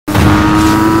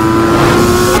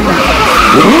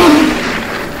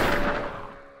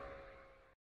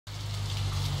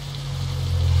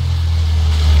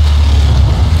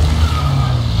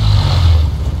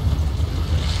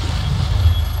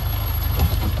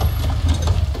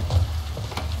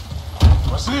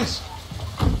What's this?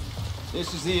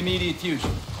 This is the immediate fusion.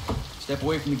 Step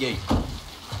away from the gate.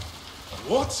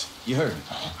 What? You heard me.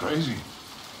 Crazy.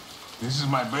 This is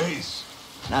my base.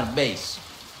 Not a base.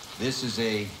 This is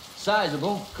a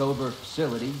sizable covert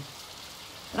facility,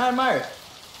 and I admire it.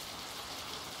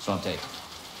 So I'm taking.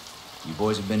 You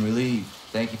boys have been relieved.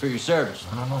 Thank you for your service.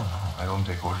 No. I don't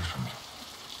take orders from you.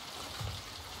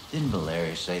 Didn't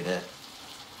Valeria say that?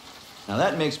 Now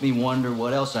that makes me wonder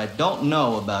what else I don't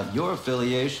know about your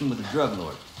affiliation with the drug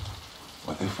lord.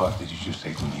 What the fuck did you just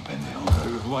say to me,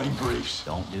 pendejo? Line briefs.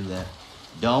 Don't do that.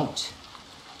 Don't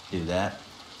do that.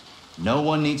 No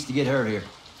one needs to get hurt here.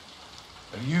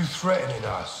 Are you threatening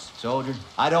us? Soldier,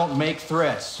 I don't make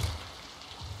threats.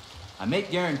 I make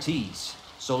guarantees.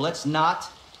 So let's not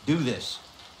do this.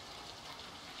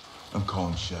 I'm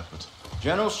calling Shepard.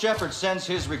 General Shepard sends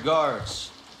his regards.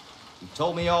 He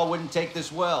told me y'all wouldn't take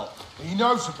this well. He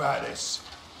knows about this.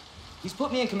 He's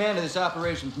put me in command of this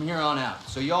operation from here on out.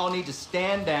 So y'all need to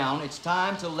stand down. It's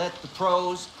time to let the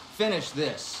pros finish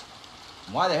this.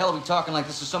 Why the hell are we talking like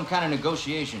this is some kind of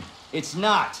negotiation? It's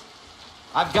not.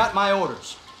 I've got my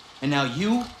orders. And now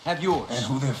you have yours. And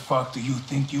who the fuck do you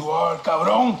think you are,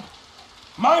 cabron?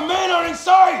 My men are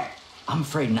inside! I'm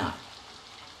afraid not.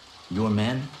 Your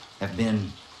men have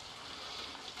been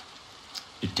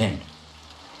detained.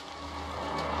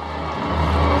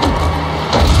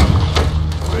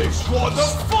 Graves, what the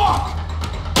fuck?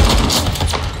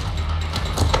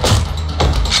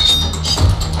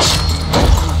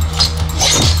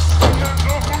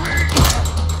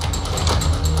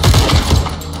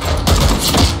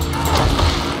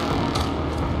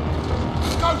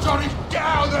 Go, Johnny! Get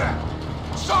out of there!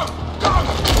 So, go!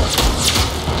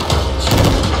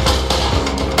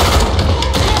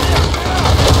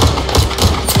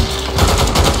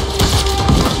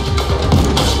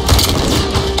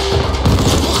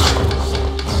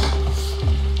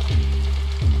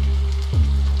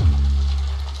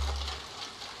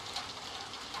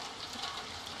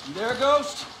 You there,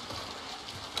 Ghost?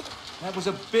 That was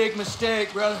a big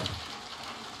mistake, brother.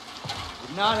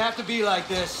 Did not have to be like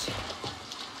this.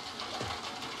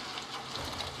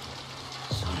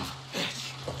 Son of a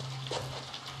bitch.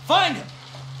 Find him!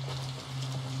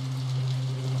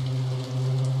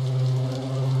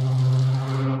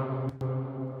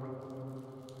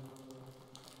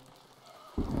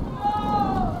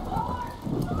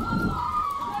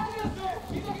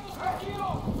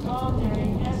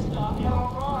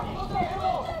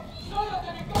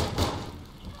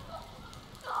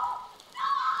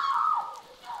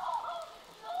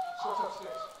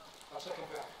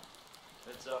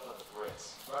 Heads up on the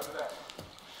threats. Roger that.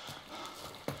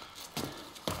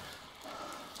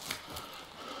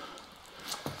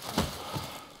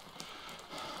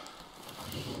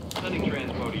 Sending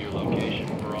transpo to your location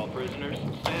for all prisoners.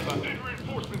 Stand by. Send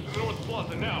reinforcements to the North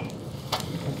Plaza now.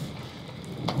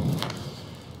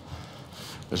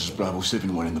 This is Bravo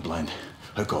 7-1 in the blind.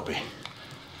 I copy.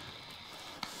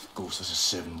 Ghost, this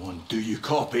is 7-1. Do you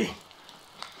copy?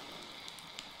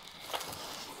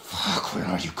 Fuck, where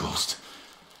are you, Ghost?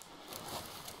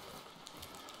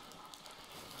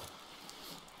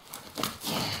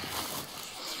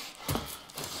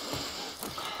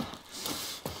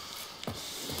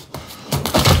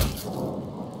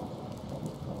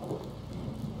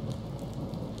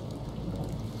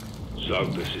 So,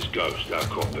 this is Ghost, our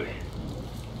copy.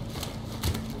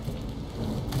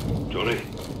 Johnny?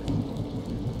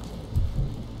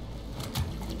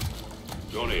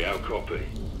 Johnny, our copy.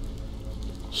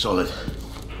 Solid.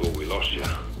 Thought we lost you.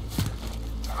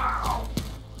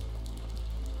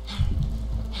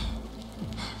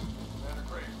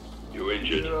 You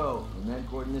injured? Zero. Your men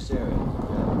court in this area.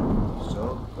 Yeah.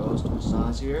 So, Ghost,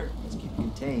 Hassan's here. Let's keep you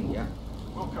contained, yeah?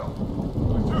 We'll go.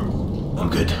 I'm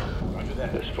good. Roger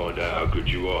that. Let's find out how good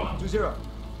you are. 2-0.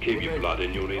 Keep your blood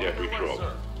in, you'll need every drop.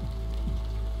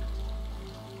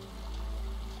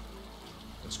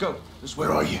 Let's go. This way.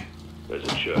 Where are you? There's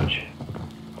a church.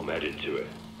 I'm heading to it.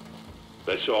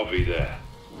 Let's RV there.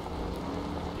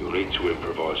 You'll need to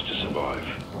improvise to survive.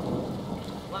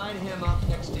 Line him up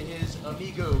next to his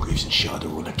amigo. Graves and Shadow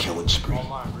are on a killing spree. All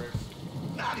mine, Graves.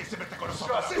 Nadie se mete con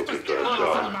nosotros. Looking for a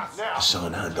zone. Now!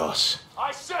 Hassan and us.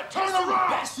 I said turn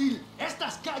around! Imbécil,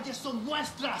 estas calles son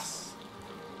nuestras.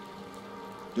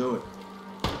 Do it.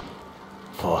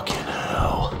 Fucking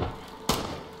hell.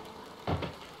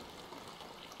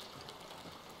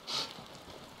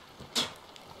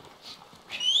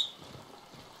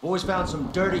 Boys found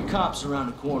some dirty cops around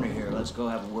the corner here. Let's go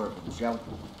have a word with them, shall we?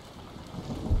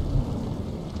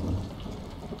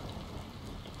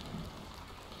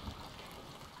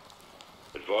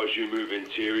 Advise you move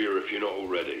interior if you're not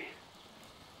already.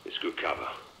 It's good cover.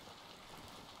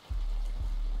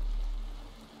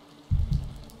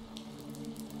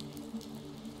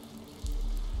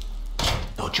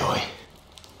 No joy.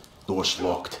 Door's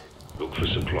locked. Look for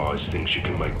supplies, things you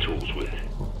can make tools with.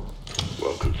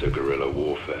 Welcome to guerrilla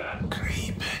warfare.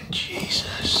 Creeping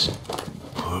Jesus.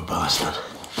 Poor bastard.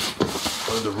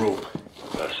 Found the rope.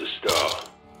 That's a start.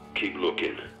 Keep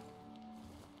looking.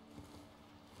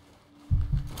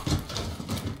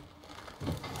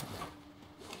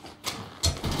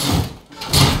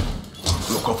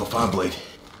 Broke off a fan blade.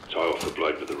 Tie off the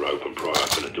blade with the rope and pry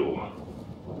open the door.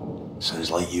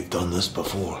 Sounds like you've done this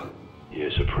before.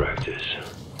 Years of practice.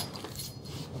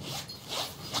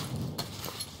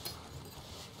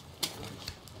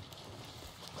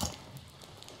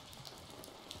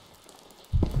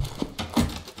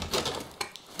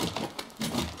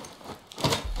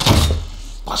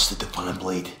 Busted the fan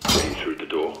blade. Getting through the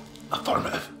door?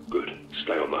 Affirmative. Good.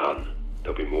 Stay on the hunt.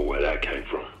 There'll be more where that came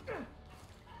from.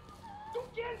 ¿Tú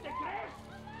quién te crees?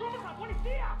 ¡Somos la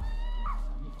policía!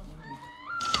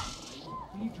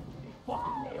 You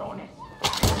fucking leones.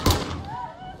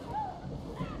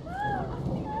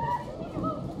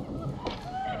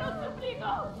 ¡Te lo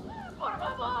suplico! ¡Por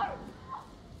favor!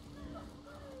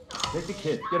 Take the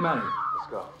kid. Get him out of here. Let's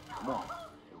go. Come on.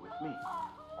 You're with me.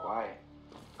 Quiet.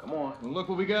 Come on. Well, look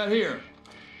what we got here.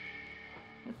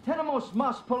 Tenemos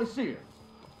más policía.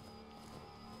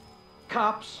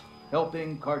 Cops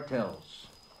helping cartels.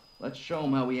 Let's show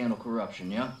them how we handle corruption,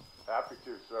 yeah? Happy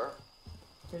to, sir.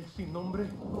 El sin nombre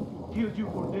killed you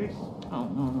for this. Oh,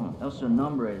 no. El sin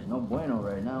nombre is no bueno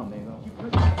right now, amigo.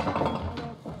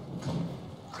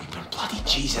 Creeping bloody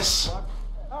Jesus.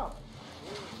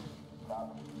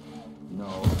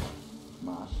 No.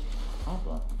 Más.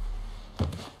 Habla.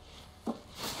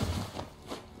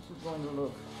 This is going to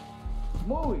look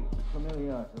muy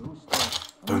familiar to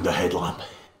usted. Found a headlamp.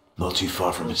 Not too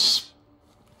far from its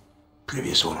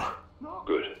previous owner.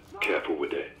 Good. Careful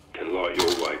with it. Can light your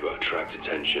way but attract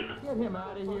attention. Get him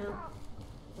out of here.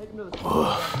 Take him to the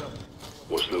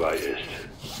What's the latest?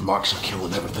 Marks are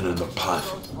killing everything in their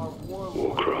path.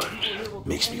 War crimes.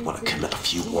 Makes me want to commit a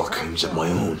few war crimes of my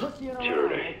own.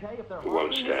 Tyranny. We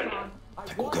won't stand. I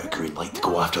think we'll get a green light to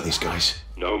go after these guys.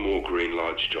 No more green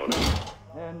lights, Johnny.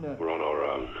 And We're on our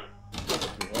own.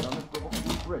 your head on the swivel for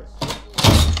these Brits.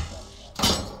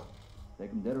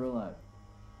 Take him dead or alive.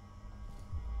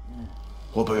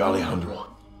 What about Alejandro?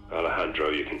 Alejandro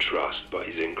you can trust, but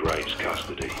he's in Graves'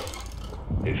 custody.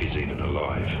 If he's even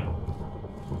alive.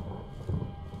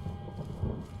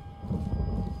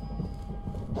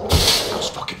 Those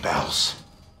fucking bells.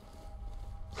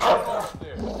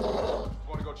 Upstairs.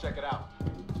 Want to go check it out?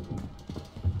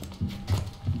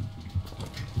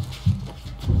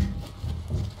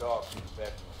 Dog,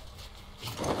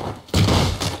 bedroom.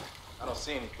 I don't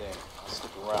see anything. I'll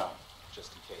stick around,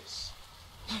 just in case.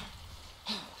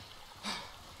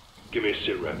 Give me a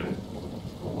sit rep.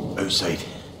 Outside.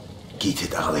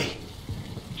 Gated alley.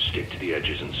 Stick to the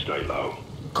edges and stay low.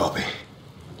 Copy.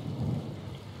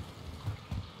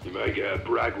 You may get a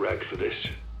brag rag for this.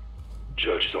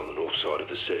 Church is on the north side of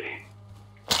the city.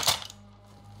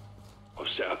 I've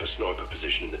set up a sniper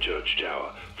position in the church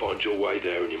tower. Find your way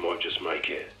there and you might just make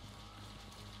it.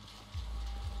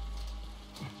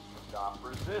 Stop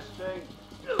resisting.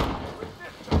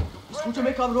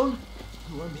 Escúchame, cabrón.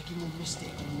 You are making un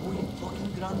mistake muy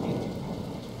fucking grande.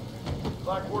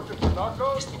 Like working for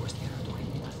narcos? Esto es territorio.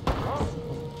 Huh?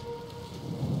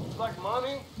 You like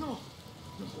money? No.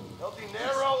 El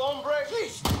dinero, hombre?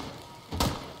 Please.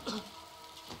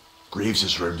 Graves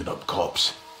is rounding up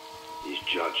cops. He's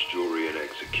judge, jury, and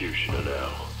executioner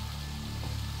now.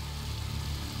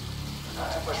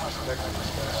 Too much respect for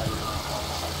this guy.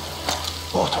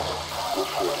 Bottom. Good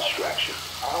for a distraction.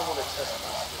 I don't want to test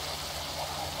myself.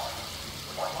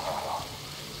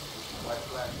 Like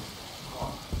black.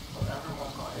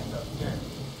 Everyone's gonna end up dead.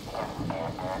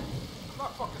 I'm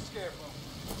not fucking scared, bro.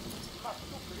 I'm not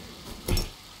stupid.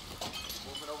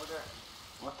 Moving over there.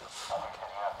 What the fuck?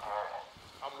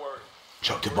 I'm worried.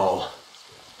 Chucked a ball.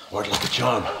 Word like a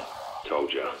charm.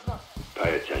 Told ya.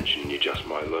 Pay attention, you just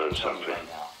might learn something. Right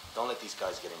now. Don't let these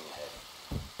guys get in your head.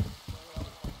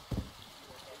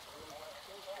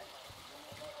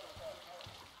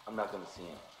 I'm not gonna see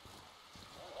him.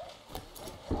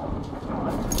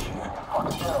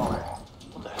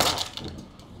 What the hell?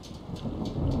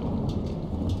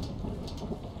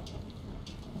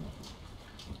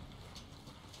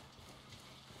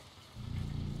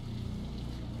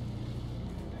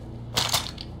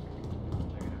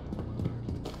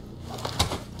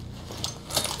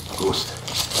 Ghost.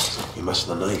 You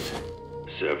missing a knife?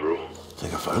 Several.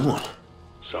 Think I found one.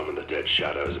 Some of the dead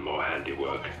shadows are my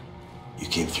handiwork. You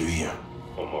came through here,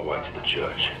 On my way to the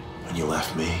church. and you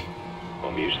left me.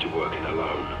 I'm used to working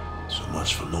alone. So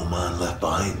much for no man left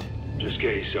behind. Just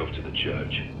get yourself to the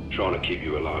church. Trying to keep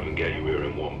you alive and get you here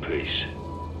in one piece.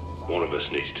 One of us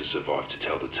needs to survive to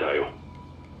tell the tale.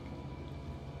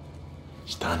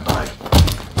 Stand by.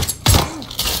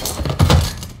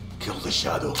 Killed the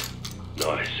shadow.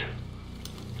 Nice.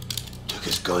 Took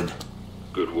his gun.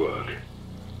 Good work.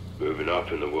 Moving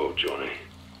up in the world, Johnny.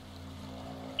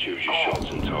 Choose your shots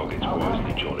and targets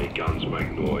wisely, Johnny. Guns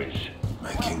make noise.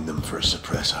 My kingdom for a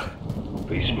suppressor.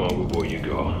 Be smart with what you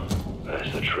got.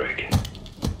 That's the trick.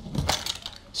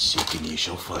 Seek and ye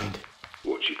shall find.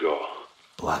 What you got?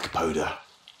 Black powder.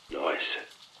 Nice.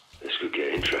 This could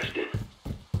get interesting.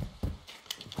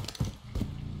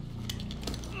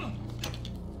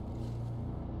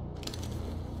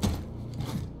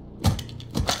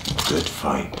 Good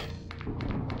find.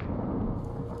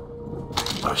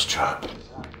 Mousetrap.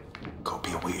 Gotta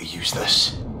be a way to use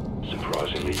this.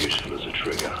 Surprisingly useful as a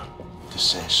trigger. To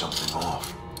set something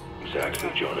off. Exactly,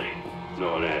 Johnny.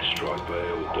 Not an airstrike, but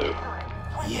it'll do.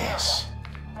 Yes.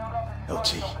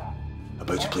 LT.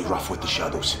 About to play rough with the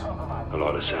shadows. I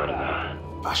like the sound of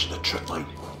that. Bashing a trip line.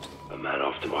 A man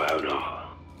after my own heart.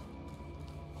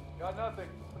 Got nothing.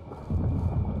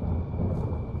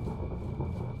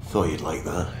 Thought you'd like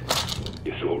that.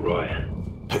 You thought right.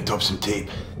 Picked up some tape.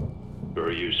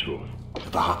 Very useful.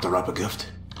 If I have to wrap a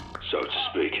gift. So to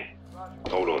speak.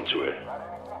 Hold on to it.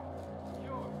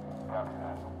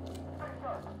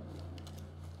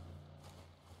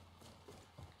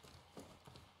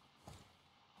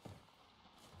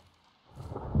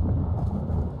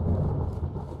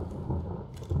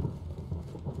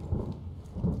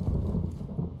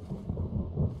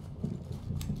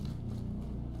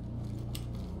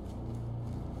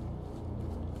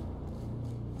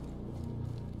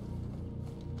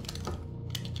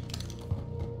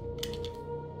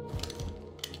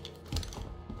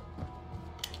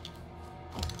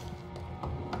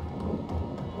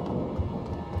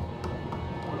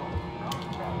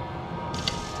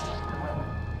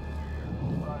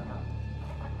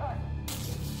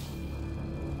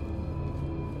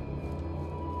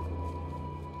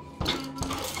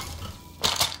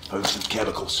 Found some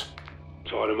chemicals.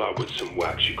 Tied him up with some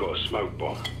wax. You got a smoke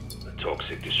bomb. A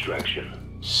toxic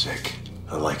distraction. Sick.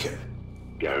 I like it.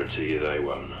 Guarantee you they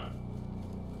won't.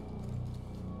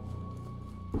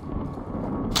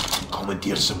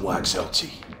 Commandeer some wax, LT.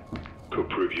 Could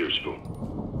prove useful.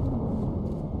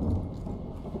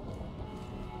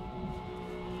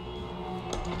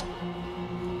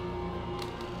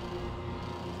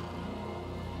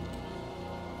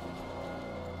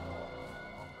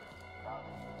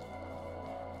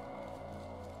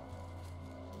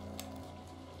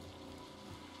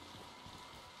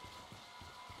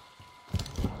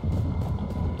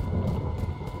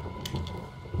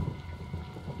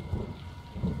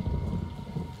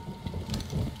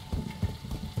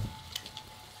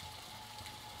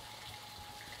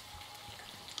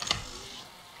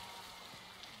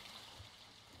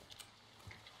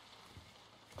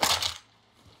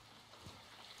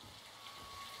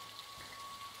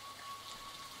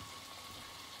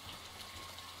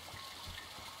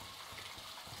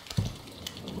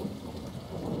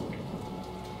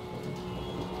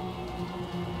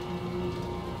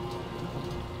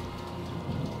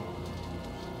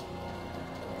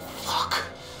 Fuck.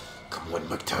 Come on,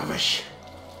 McTavish.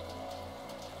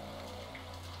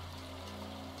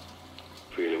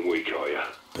 Feeling weak, are ya?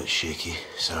 Bit shaky,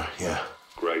 sir, yeah.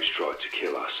 Graves tried to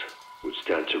kill us. Would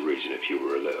stand to reason if you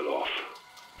were a little off.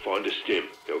 Find a stim.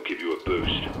 It'll give you a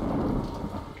boost.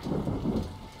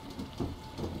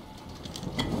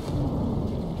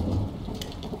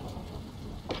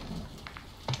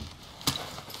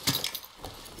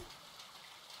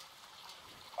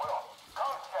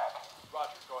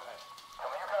 Roger, go ahead. Tell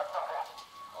me you got something.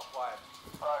 All quiet.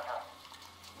 Roger.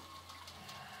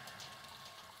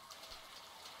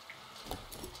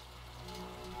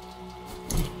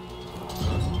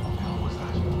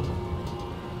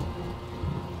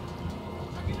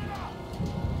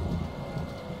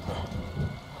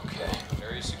 Okay,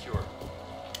 area secure.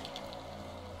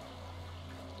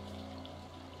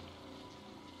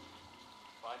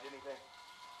 Find anything?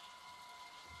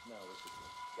 No, we're secure.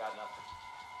 Got nothing.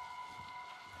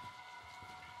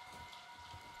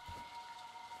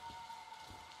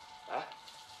 Huh?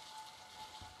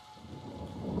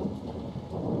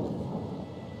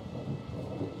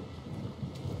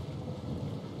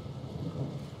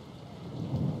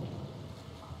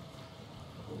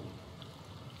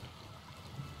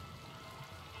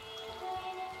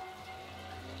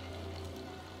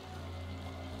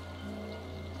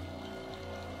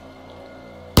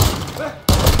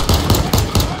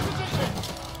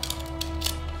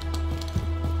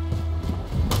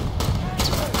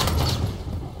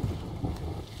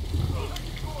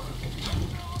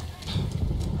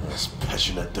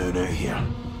 pissing it down out here.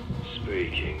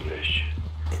 Speak English.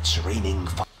 It's raining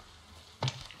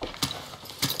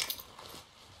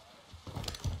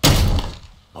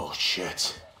Oh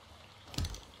shit.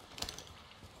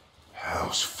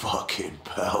 House fucking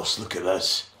pals, look at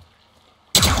this.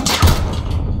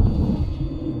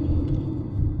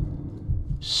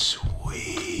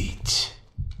 Sweet.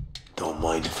 Don't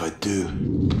mind if I do.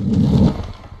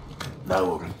 Now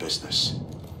we're in business.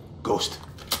 Ghost.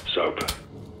 Soap.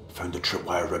 Found a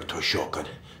tripwire rigged to a shotgun.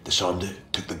 Disarmed it,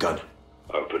 took the gun.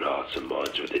 Open hearts and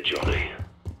minds with it, Johnny.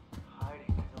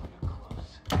 Hiding until you're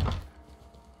close.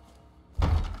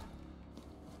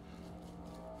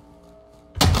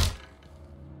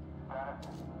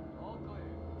 All clear.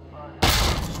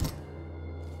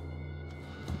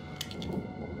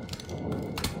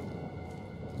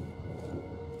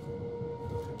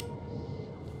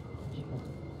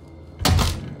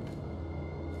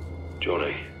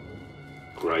 Johnny,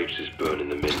 Graves is burning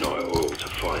the midnight oil to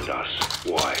find us.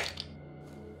 Why?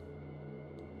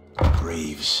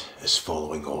 Graves is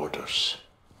following orders.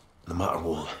 No matter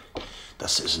what,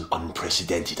 this is an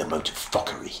unprecedented amount of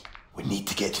fuckery. We need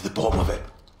to get to the bottom of it.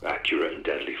 Accurate and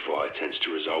deadly fire tends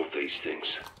to resolve these things.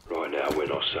 Right now, we're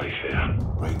not safe here.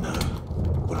 Right now,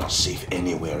 we're not safe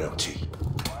anywhere, LT.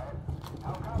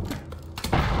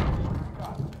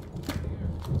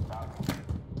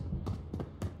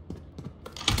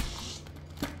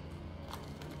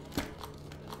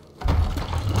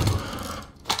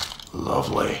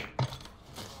 Lovely.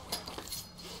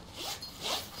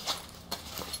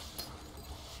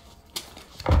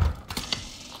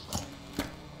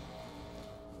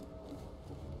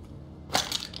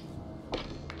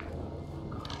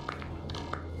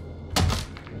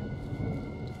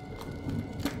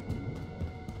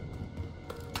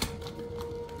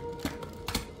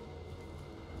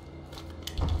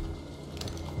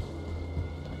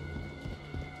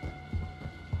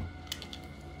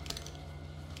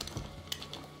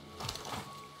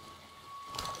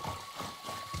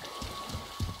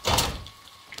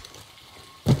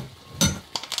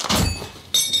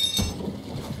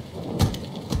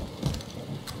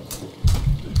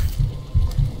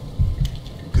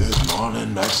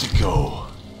 Morning, Mexico.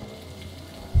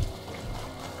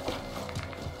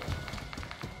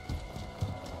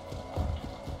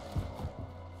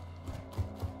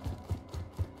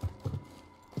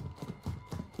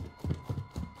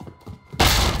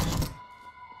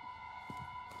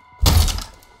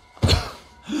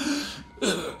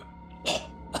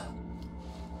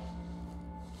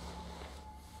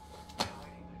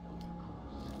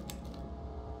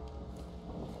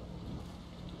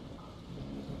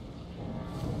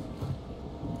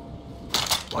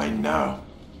 Why now?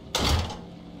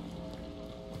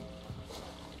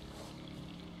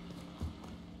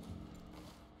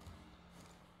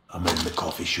 I'm in the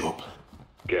coffee shop.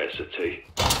 Get us a tea.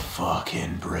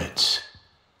 Fucking Brits.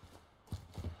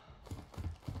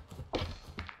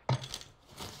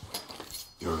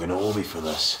 You're gonna owe me for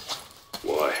this.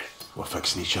 Why? We're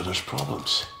fixing each other's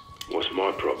problems. What's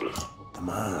my problem? The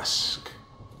mask.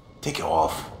 Take it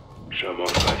off. Show my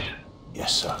face.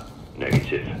 Yes, sir.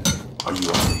 Negative. Are you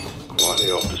ugly? Quite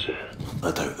the opposite.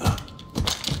 I doubt that.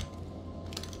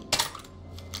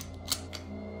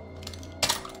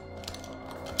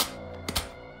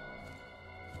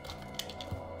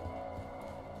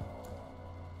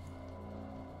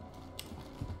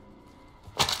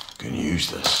 Can use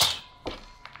this.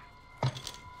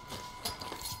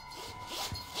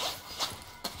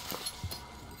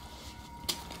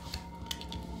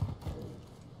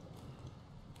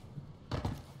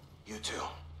 You two,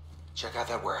 check out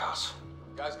that warehouse.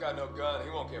 Guy's got no gun. He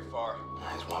won't get far.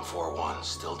 He's 141,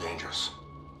 still dangerous.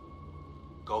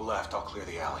 Go left, I'll clear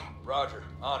the alley. Roger.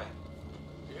 On it.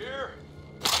 You hear?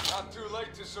 Not too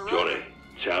late to surrender. Johnny,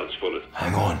 town's full of...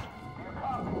 Hang on.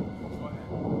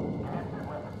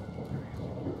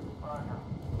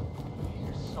 You're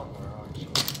here somewhere, aren't you?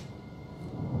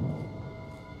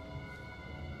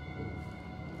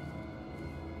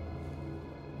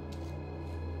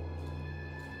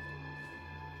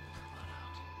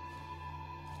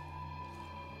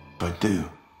 But do.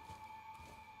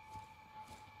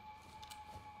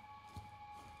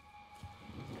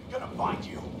 Gonna find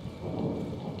you.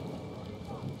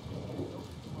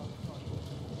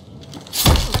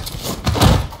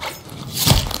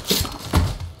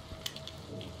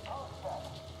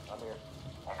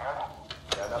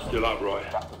 Still upright.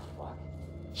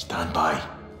 Stand by.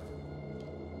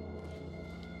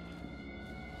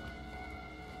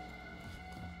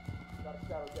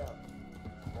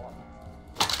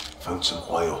 Found some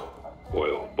oil.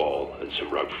 Oil, ball, and some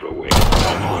rope for a wing.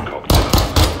 Hang on. Cocktail.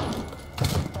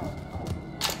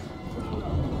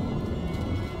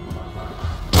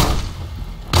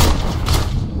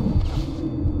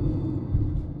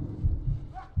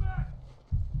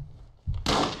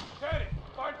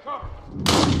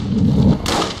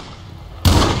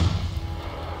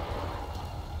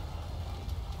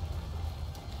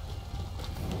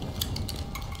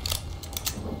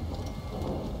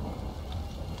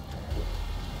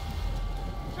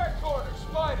 Check corners,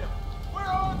 find them. Where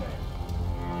are they?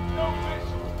 No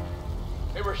visual.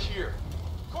 They were here.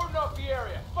 Cordon off the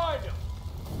area. Find them.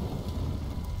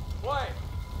 Blaine,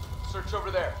 search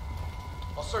over there.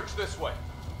 I'll search this way.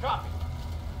 Copy.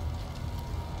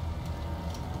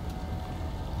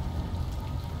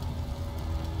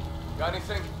 Got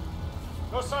anything?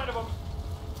 No sign of them.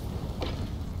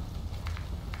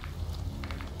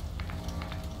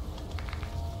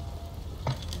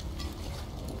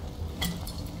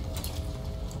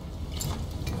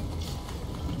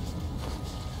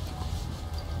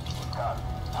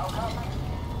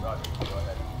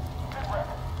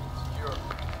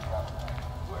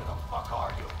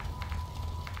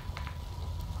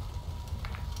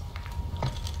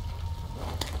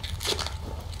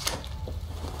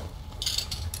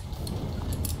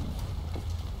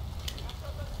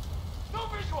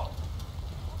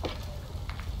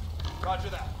 Roger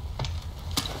that.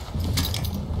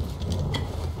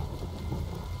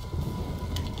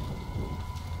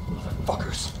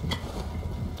 Motherfuckers.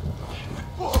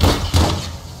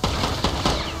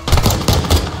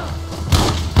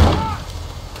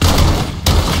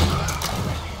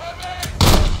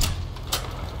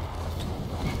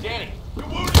 Danny, you're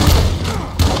wounded.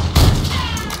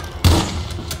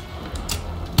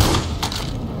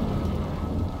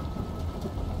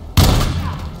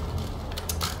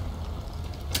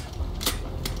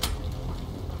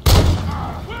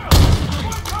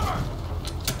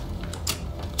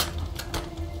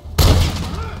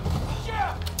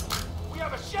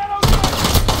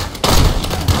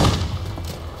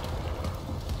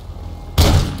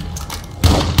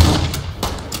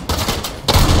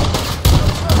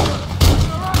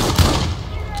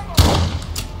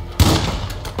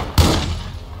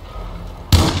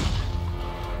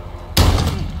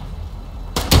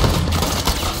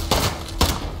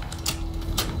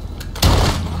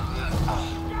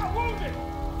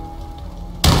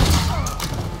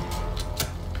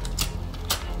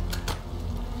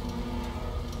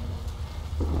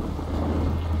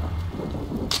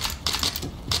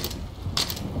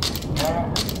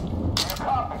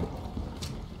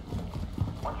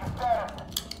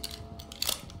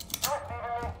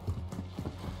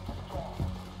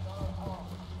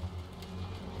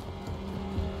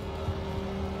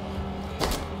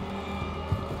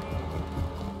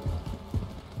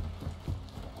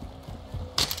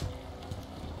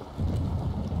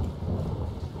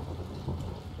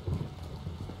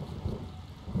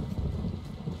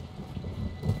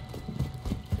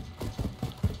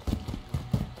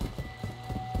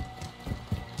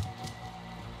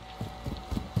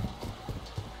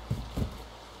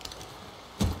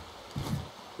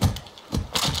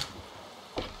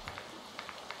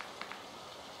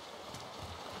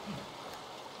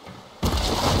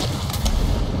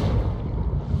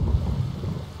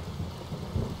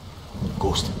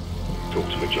 Ghost. Talk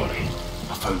to me, Johnny.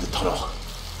 I found the tunnel.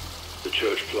 The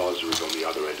church plaza is on the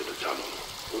other end of the tunnel.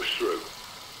 Push through.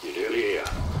 You're nearly here.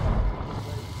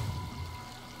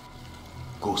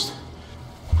 Ghost.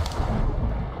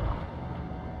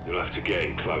 You'll have to get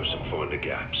in close and find the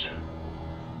gaps.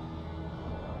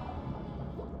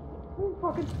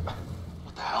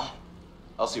 What the hell?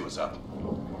 I'll see what's up.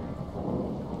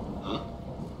 Huh?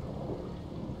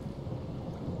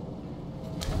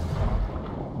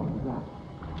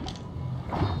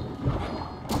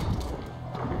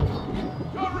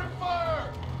 Covering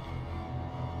fire!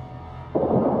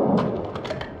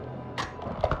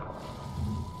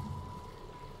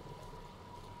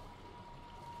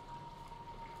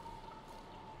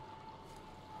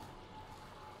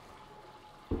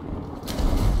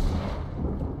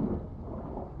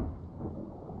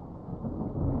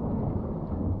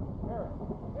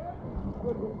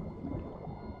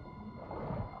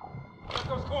 Check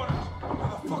those corners. Get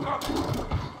the fuck up!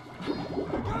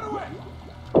 Get away!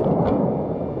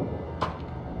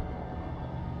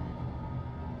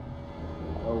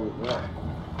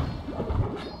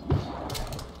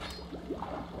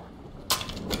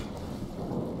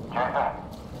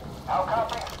 How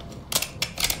copy?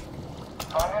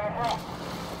 Find anything?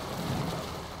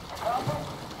 You copy?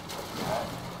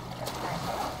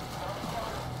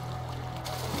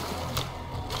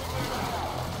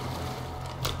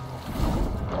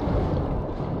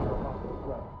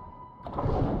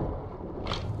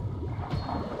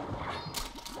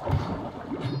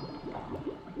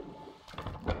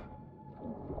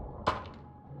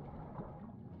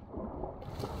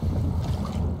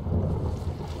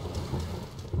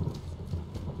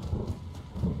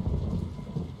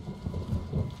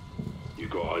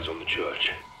 eyes on the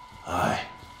church? Aye.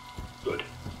 Good.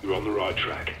 You're on the right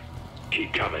track.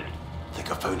 Keep coming.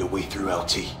 Think I found a way through,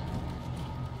 LT.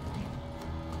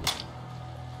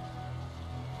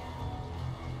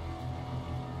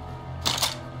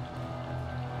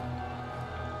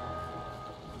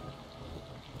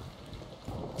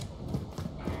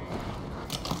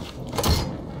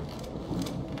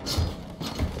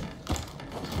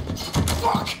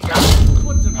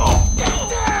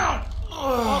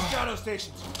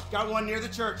 Stations. Got one near the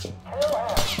church.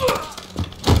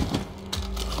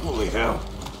 Holy hell.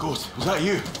 Ghost, was that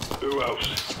you? Who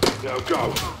else? Now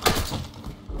go.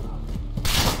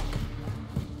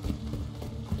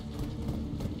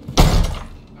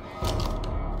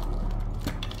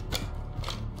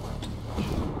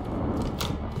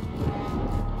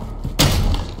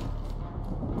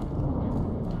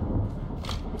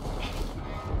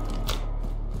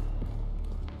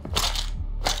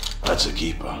 That's a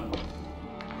keeper.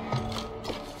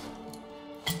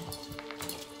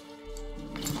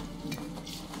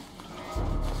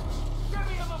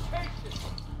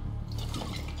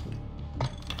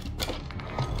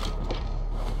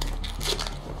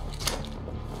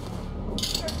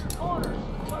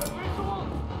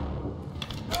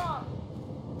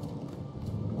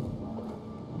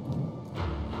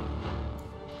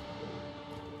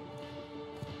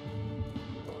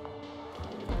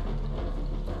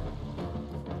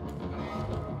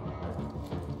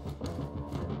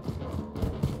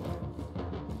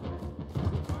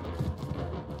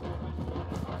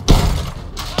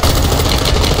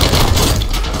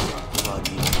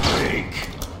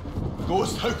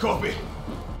 Ghost, how copy?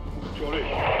 Johnny,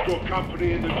 got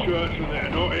company in the church and they're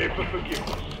not here for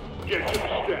forgiveness. Get to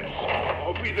the steps.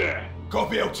 I'll be there.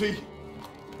 Copy, LT.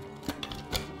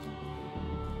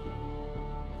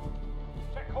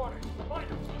 Check corners. Find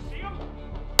them. You see them?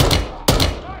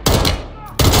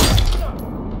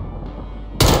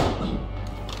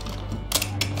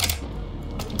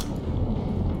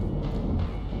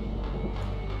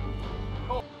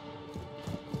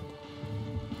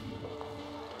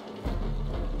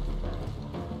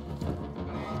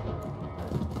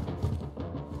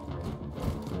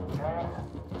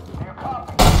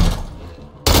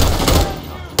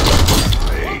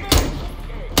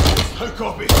 How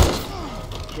copy?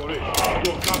 Johnny,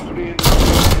 got company in the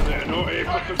church and they're not here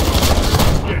for forgiveness.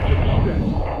 Get to the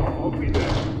steps. I'll be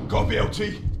there. Copy, LT.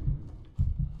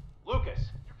 Lucas.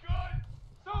 You good?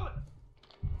 Solid.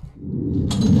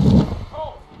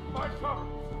 Oh, find cover.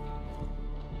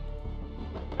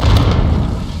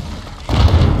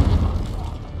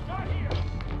 Not here.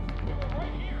 They were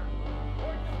right here.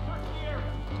 Going to search the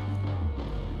area.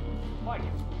 Mike,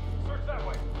 search that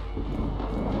way.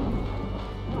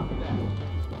 Copy that.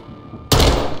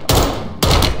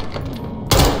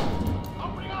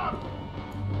 Opening up!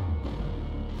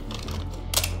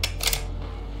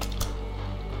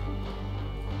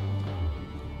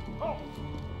 Oh!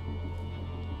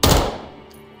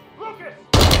 Lucas!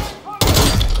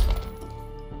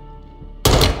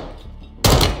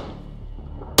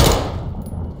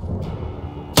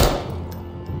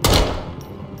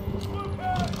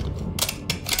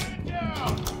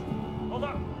 Hold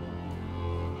up.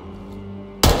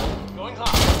 Going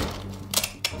hot.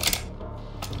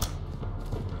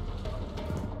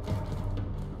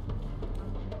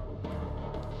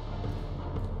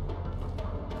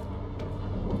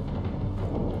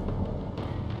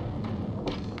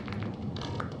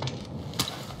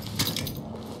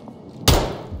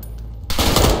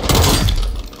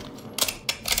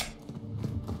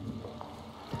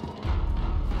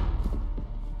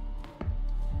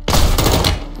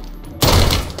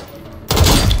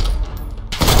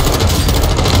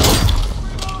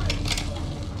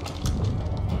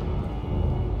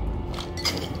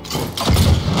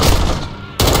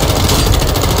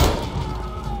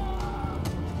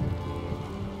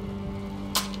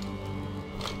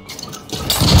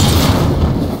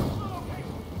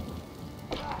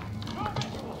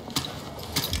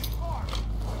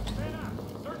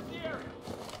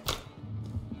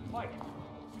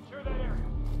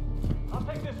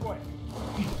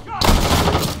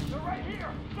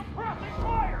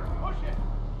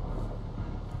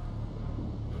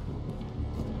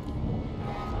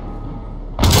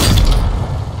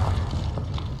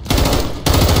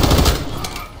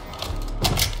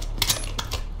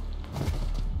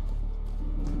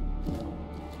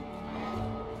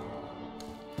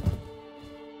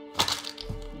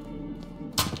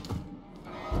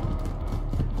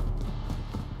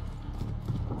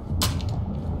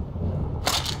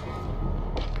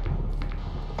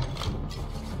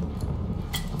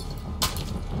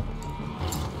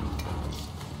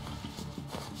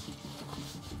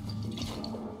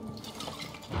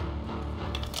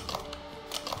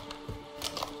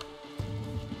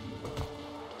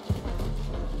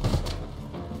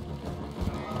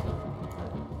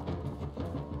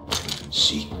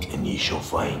 Seek and ye shall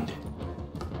find.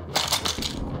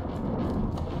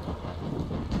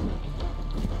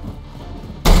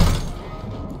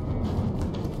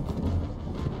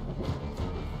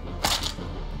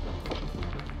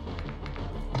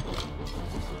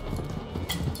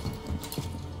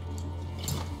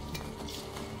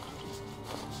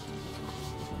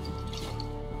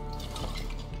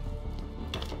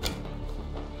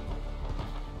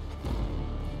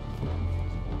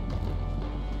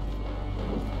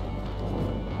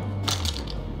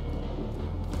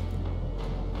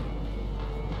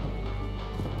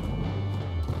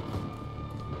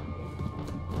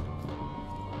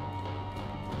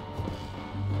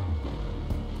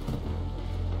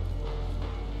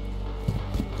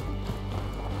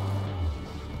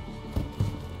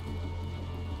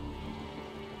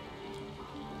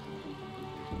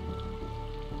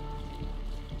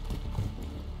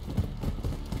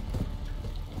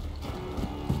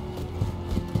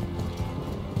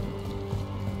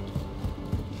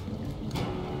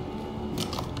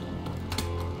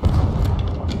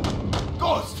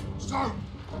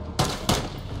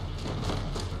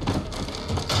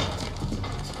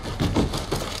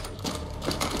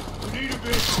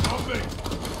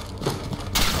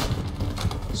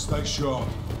 Stay sharp.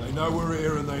 They know we're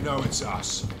here and they know it's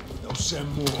us. They'll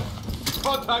send more.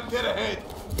 Contact dead ahead.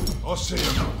 I see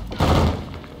them.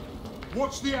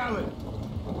 Watch the alley.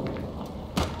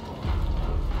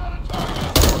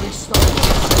 Johnny, stay.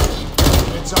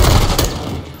 It's up.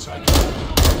 We can take it.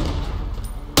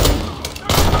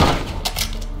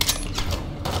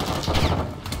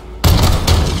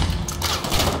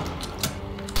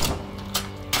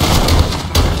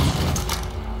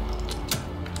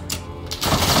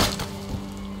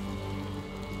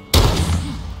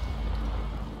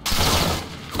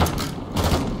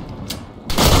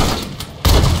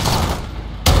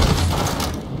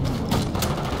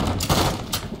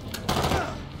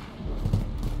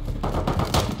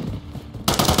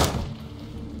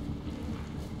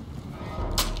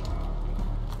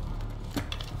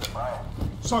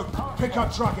 So,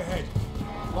 pickup truck ahead.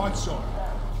 Lights on.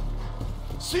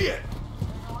 See it!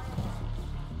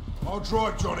 I'll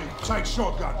drive, Johnny. Take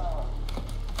shotgun.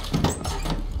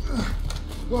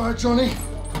 All right, Johnny.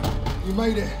 You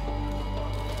made it.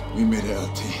 We made it,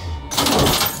 LT.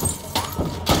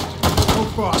 Go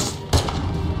fast.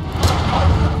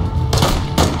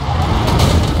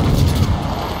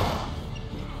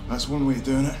 That's one way of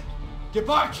doing it. Get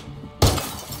back!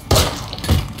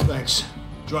 Thanks.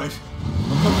 Drive.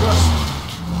 I'll come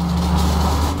first.